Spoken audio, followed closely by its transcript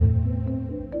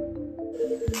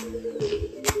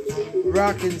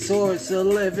Rockin' source, a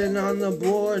living on the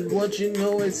board. What you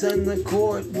know it's on the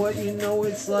court. What you know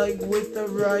it's like with the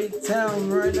right town.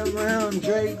 Right around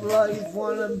Drake life,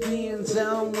 wanna be in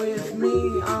town with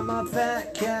me. I'm a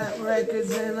Fat Cat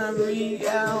Records and a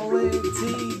reality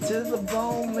to the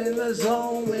bone in the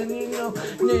zone. And you know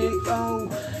Nick O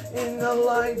in the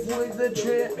life with the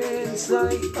trip in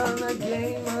sight. On the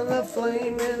game, on the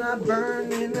flame, and I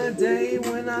burn in the day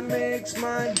when I mix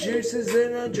my juices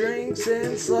in the drinks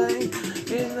and slang.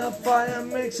 In the fire,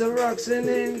 mix of rocks and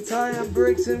entire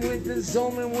bricks, and with the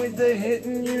zooming, with the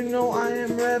hitting, you know I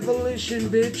am revolution,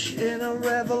 bitch, and a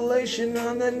revelation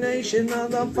on the nation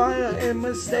of the fire and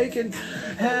mistaken.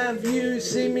 Have you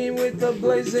seen me with the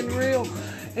blazing reel?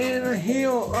 In a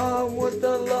heel, with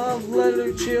the love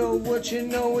letter chill. What you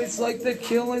know, it's like the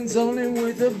killing zoning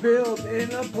with a build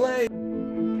in a play.